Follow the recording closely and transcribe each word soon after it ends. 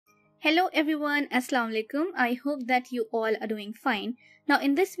Hello everyone, Assalamu alaikum. I hope that you all are doing fine. Now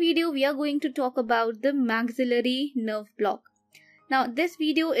in this video we are going to talk about the maxillary nerve block. Now this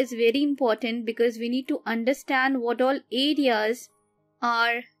video is very important because we need to understand what all areas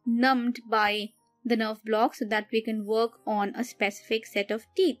are numbed by the nerve block so that we can work on a specific set of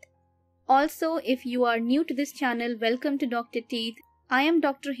teeth. Also, if you are new to this channel, welcome to Dr. Teeth. I am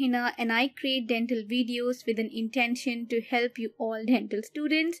Dr. Hina and I create dental videos with an intention to help you all dental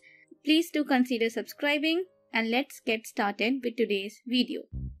students. Please do consider subscribing and let's get started with today's video.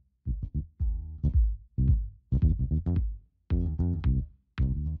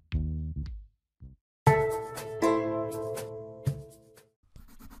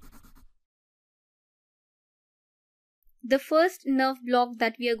 The first nerve block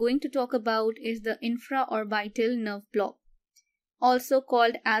that we are going to talk about is the infraorbital nerve block, also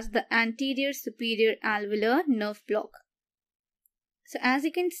called as the anterior superior alveolar nerve block. So as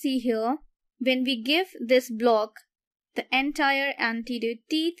you can see here, when we give this block, the entire anterior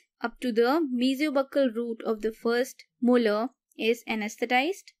teeth up to the mesobuccal root of the first molar is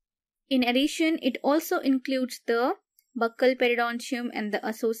anesthetized. In addition, it also includes the buccal periodontium and the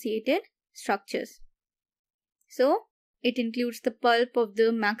associated structures. So, it includes the pulp of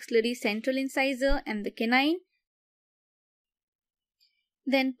the maxillary central incisor and the canine,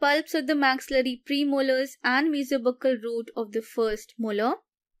 then pulps of the maxillary premolars and mesobuccal root of the first molar.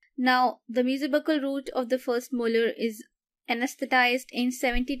 Now, the mesobuccal root of the first molar is anesthetized in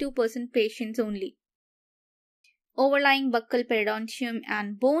 72% patients only. Overlying buccal periodontium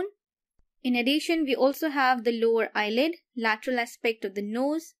and bone. In addition, we also have the lower eyelid, lateral aspect of the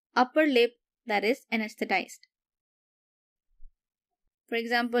nose, upper lip that is anesthetized. For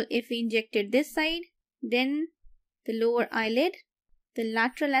example, if we injected this side, then the lower eyelid, the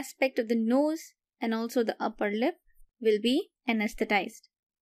lateral aspect of the nose and also the upper lip will be anesthetized.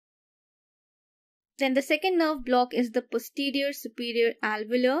 Then the second nerve block is the posterior superior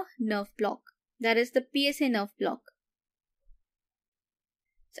alveolar nerve block. That is the PSA nerve block.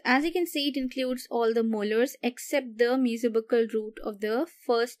 So as you can see, it includes all the molars except the mesobuccal root of the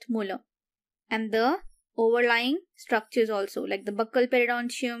first molar and the overlying structures also like the buccal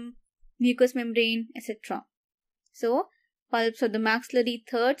periodontium, mucous membrane, etc. So pulps of the maxillary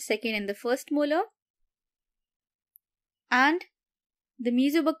third, second and the first molar and the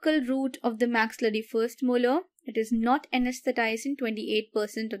mesobuccal root of the maxillary first molar. It is not anesthetized in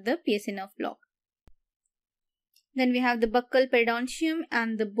 28% of the PSA nerve block. Then we have the buccal periodontium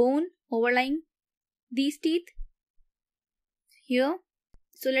and the bone overlying these teeth here.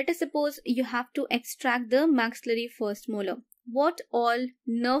 So let us suppose you have to extract the maxillary first molar. What all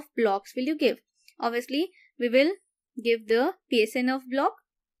nerve blocks will you give? Obviously, we will give the PSA nerve block.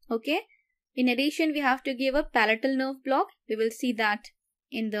 Okay. In addition, we have to give a palatal nerve block. We will see that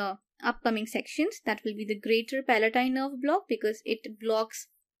in the upcoming sections. That will be the greater palatine nerve block because it blocks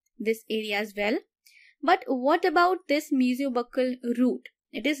this area as well. But what about this mesobuccal root?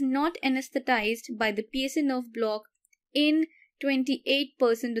 It is not anesthetized by the PSA nerve block in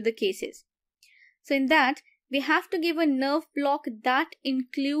 28% of the cases. So in that, we have to give a nerve block that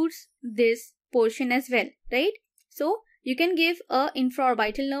includes this portion as well, right? So you can give a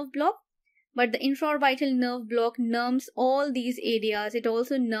infraorbital nerve block, but the infraorbital nerve block numbs all these areas. It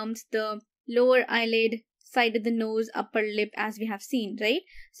also numbs the lower eyelid, side of the nose, upper lip as we have seen, right?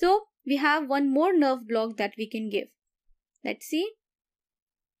 So we have one more nerve block that we can give. Let's see.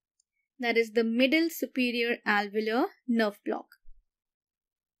 That is the middle superior alveolar nerve block.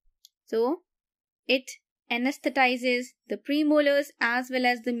 So it anesthetizes the premolars as well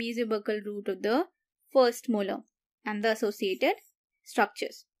as the mesobuccal root of the first molar and the associated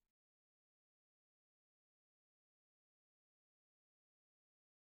structures.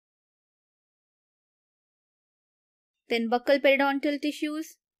 Then buccal periodontal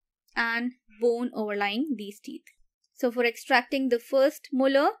tissues and bone overlying these teeth. So for extracting the first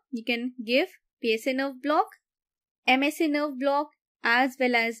molar, you can give PSA nerve block, MSA nerve block as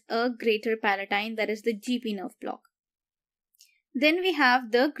well as a greater palatine, that is the GP nerve block. Then we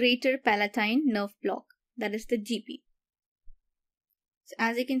have the greater palatine nerve block, that is the GP. So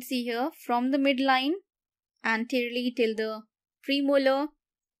as you can see here, from the midline anteriorly till the premolar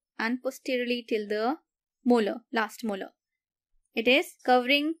and posteriorly till the molar, last molar. It is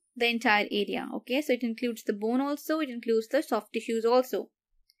covering the entire area. Okay, so it includes the bone also, it includes the soft tissues also.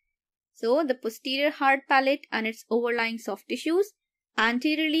 So the posterior hard palate and its overlying soft tissues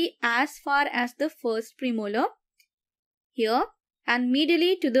anteriorly as far as the first premolar here and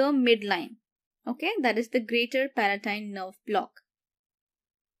medially to the midline. Okay, that is the greater palatine nerve block.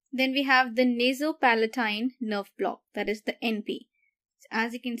 Then we have the nasopalatine nerve block, that is the NP. So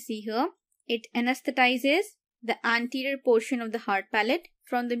as you can see here, it anesthetizes the anterior portion of the hard palate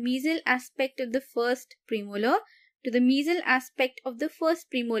from the mesial aspect of the first premolar to the mesial aspect of the first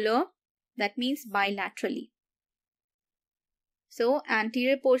premolar, that means bilaterally. So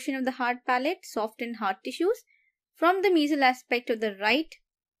anterior portion of the hard palate, soft and hard tissues, from the mesial aspect of the right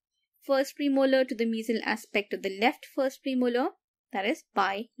first premolar to the mesial aspect of the left first premolar, that is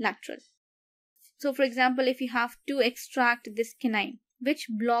bilateral. So for example, if you have to extract this canine, which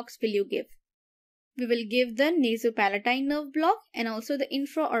blocks will you give? We will give the Nasopalatine nerve block and also the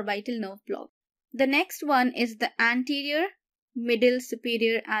infraorbital nerve block. The next one is the anterior middle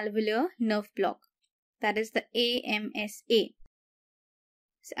superior alveolar nerve block, that is the AMSA.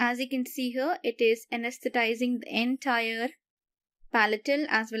 So as you can see here, it is anesthetizing the entire palatal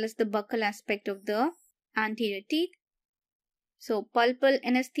as well as the buccal aspect of the anterior teeth. So pulpal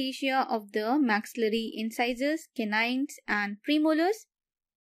anesthesia of the maxillary incisors, canines and premolars.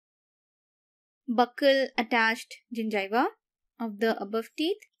 Buccal attached gingiva of the above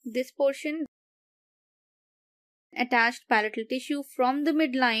teeth, this portion. Attached palatal tissue from the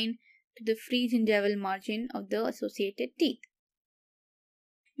midline to the free gingival margin of the associated teeth.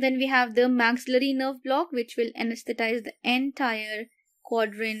 Then we have the maxillary nerve block, which will anesthetize the entire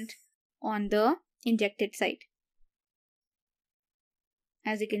quadrant on the injected site.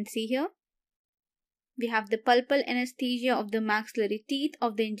 As you can see here, we have the pulpal anesthesia of the maxillary teeth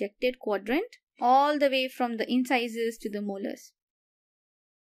of the injected quadrant all the way from the incisors to the molars.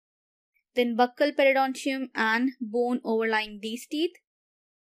 Then buccal periodontium and bone overlying these teeth.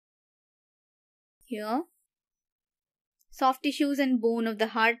 Here, soft tissues and bone of the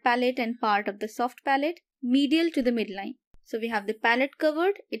hard palate and part of the soft palate medial to the midline. So we have the palate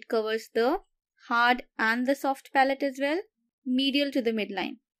covered. It covers the hard and the soft palate as well, medial to the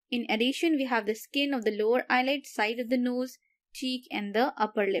midline. In addition, we have the skin of the lower eyelid, side of the nose, cheek and the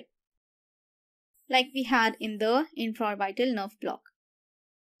upper lip, like we had in the infraorbital nerve block.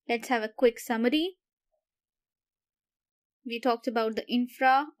 Let's have a quick summary. We talked about the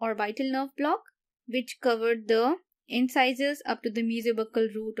infraorbital nerve block, which covered the incisors up to the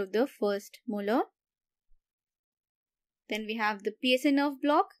mesiobuccal root of the first molar. Then we have the PSA nerve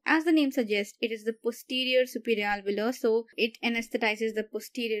block. As the name suggests, it is the posterior superior alveolar, so it anesthetizes the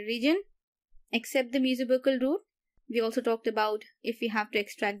posterior region except the mesiobuccal root. We also talked about if we have to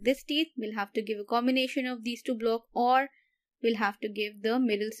extract this teeth, we'll have to give a combination of these two blocks, or we'll have to give the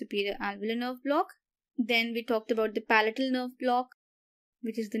middle superior alveolar nerve block. Then we talked about the palatal nerve block,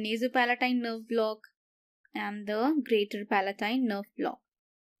 which is the nasopalatine nerve block, and the greater palatine nerve block.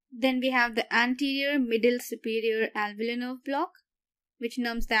 Then we have the anterior middle superior alveolar nerve block, which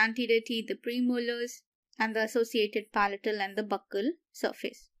numbs the anterior teeth, the premolars, and the associated palatal and the buccal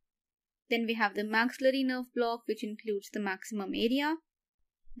surface. Then we have the maxillary nerve block, which includes the maximum area,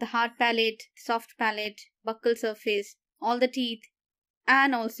 the hard palate, soft palate, buccal surface, all the teeth,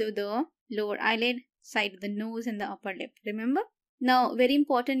 and also the lower eyelid, side of the nose and the upper lip. Remember? Now, very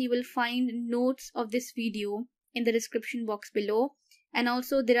important, you will find notes of this video in the description box below. And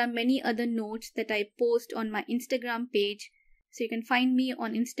also there are many other notes that I post on my Instagram page. So you can find me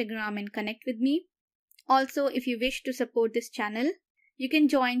on Instagram and connect with me. Also, if you wish to support this channel, you can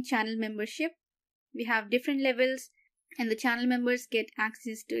join channel membership. We have different levels and the channel members get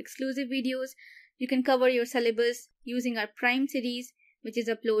access to exclusive videos. You can cover your syllabus using our Prime series, which is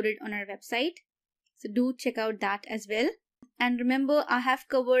uploaded on our website. So do check out that as well. And remember, I have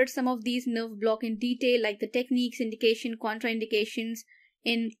covered some of these nerve block in detail, like the techniques, indication, contraindications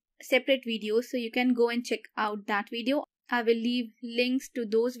in separate videos. So you can go and check out that video. I will leave links to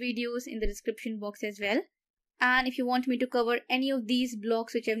those videos in the description box as well. And if you want me to cover any of these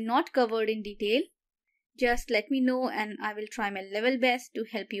blocks which I have not covered in detail, just let me know and I will try my level best to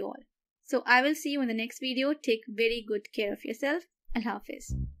help you all. So I will see you in the next video. Take very good care of yourself. Allah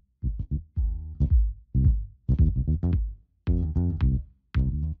Hafiz.